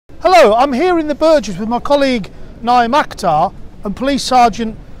Hello, I'm here in the Burgess with my colleague Sgt Akhtar and Police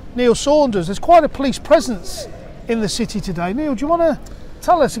Sergeant Cllrs Saunders. There's quite a police presence in the city today. Neil, do you want to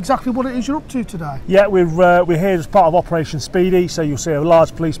tell us exactly what it is you're up to today? Yeah, we're here as part of Operation Speedy, so you'll see a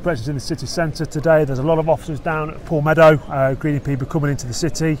large police presence in the city centre today. There's a lot of officers down at Paul Meadow greeting people coming into the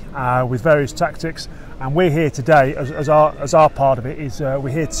city with various tactics, and we're here today as our part of it is we're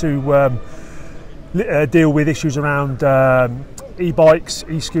here to deal with issues around e-bikes,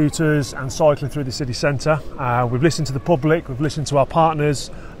 e-scooters and cycling through the city centre. We've listened to the public, we've listened to our partners,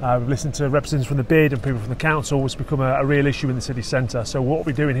 we've listened to representatives from the BID and people from the council. It's become a real issue in the city centre. So what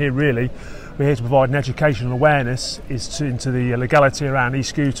we're doing here really, we're here to provide an educational awareness into the legality around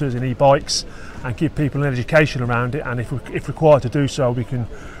e-scooters and e-bikes and give people an education around it, and if required to do so, we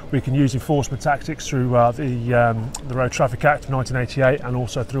can use enforcement tactics through the Road Traffic Act of 1988 and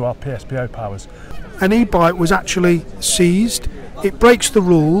also through our PSPO powers. An e-bike was actually seized. It breaks the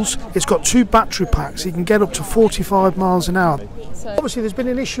rules. It's got 2 battery packs. It can get up to 45 miles an hour. Obviously there's been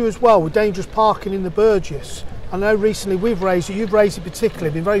an issue as well with dangerous parking in the Burgess. I know recently we've raised it, you've raised it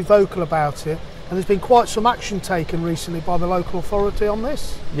particularly, been very vocal about it, and there's been quite some action taken recently by the local authority on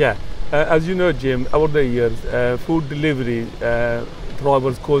this. Yeah, as you know, Jim, over the years, food delivery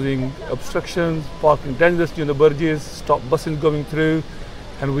drivers causing obstructions, parking dangerously in the Burgess, stop buses going through,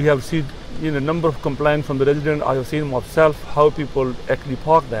 and we have seen a number of complaints from the residents. I have seen myself how people actually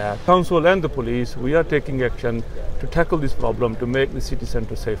park there. Council and the police, we are taking action to tackle this problem to make the city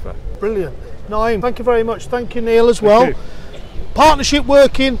centre safer. Brilliant. Naeem, thank you very much. Thank you, Neil, as well. Partnership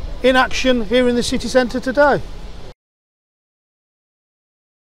working in action here in the city centre today.